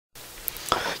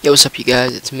Yo, what's up, you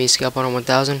guys? It's me,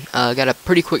 Scalp101000. Got a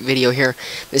pretty quick video here.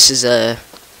 This is a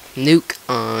nuke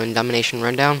on Domination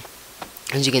rundown.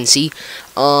 As you can see,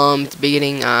 at the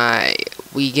beginning,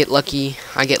 we get lucky.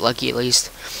 I get lucky at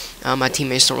least. My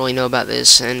teammates don't really know about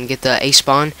this and get the A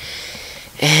spawn.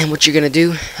 And what you're gonna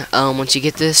do once you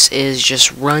get this is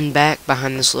just run back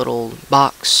behind this little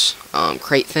box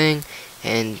crate thing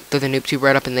and throw the nuke tube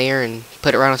right up in the air and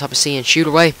put it right on top of C and shoot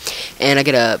away. And I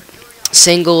get a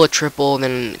single, a triple,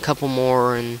 then a couple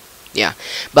more, and yeah.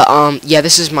 But yeah,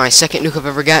 this is my second nuke I've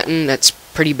ever gotten. That's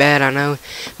pretty bad, I know,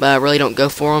 but I really don't go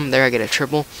for them. There I get a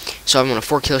triple, so I'm on a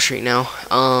 4-kill streak now.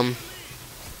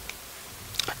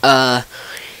 I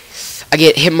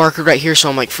get hit markered right here, so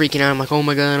I'm like freaking out. I'm like, oh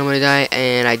my god, I'm gonna die,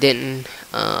 and I didn't.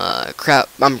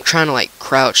 I'm trying to like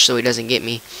crouch so he doesn't get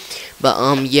me. But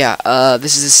yeah,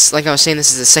 this is, like I was saying,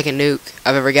 this is the second nuke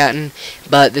I've ever gotten.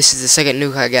 But this is the second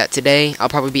nuke I got today. I'll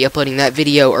probably be uploading that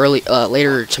video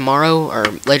later tomorrow, or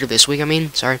later this week, I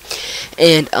mean, sorry.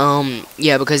 And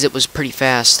yeah, because it was pretty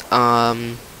fast.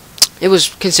 It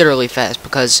was considerably fast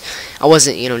because I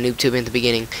wasn't, noob tubing at the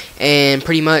beginning. And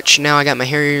pretty much now I got my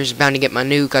Harriers, bound to get my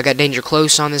nuke. I got danger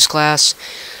close on this class,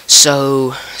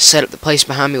 so set up the place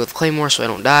behind me with Claymore so I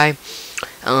don't die.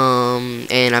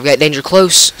 And I've got danger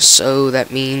close, so that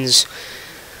means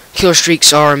kill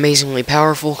streaks are amazingly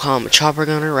powerful. Call him a chopper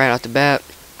gunner right out the bat.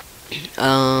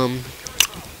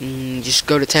 Just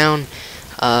go to town,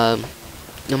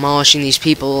 demolishing these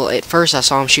people. At first I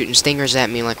saw them shooting stingers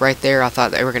at me, like right there. I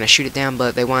thought they were gonna shoot it down,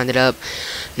 but they winded up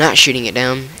not shooting it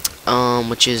down,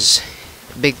 which is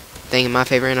a big thing in my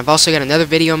favor. And I've also got another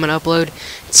video I'm gonna upload.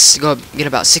 It's gonna get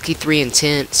about 63 and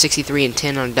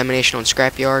 10 on Domination on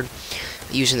Scrapyard,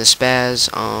 using the spaz.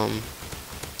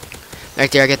 Right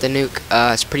there I got the nuke.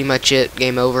 That's pretty much it.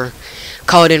 Game over.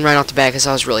 Call it in right off the bat because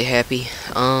I was really happy.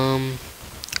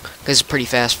 Because it's pretty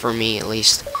fast for me at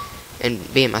least,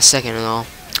 and being my second and all.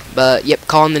 But yep,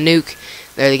 calling the nuke.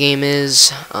 There the game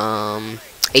is.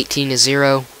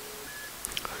 18-0.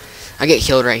 I get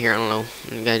killed right here. I don't know.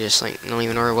 The guy just like, I don't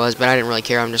even know where it was, but I didn't really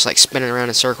care. I'm just like spinning around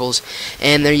in circles.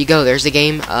 And there you go. There's the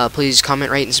game. Please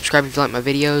comment, rate, and subscribe if you like my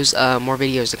videos. More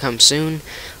videos to come soon.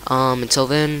 Until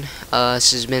then,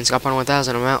 this has been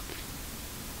Scalp101000. I'm out.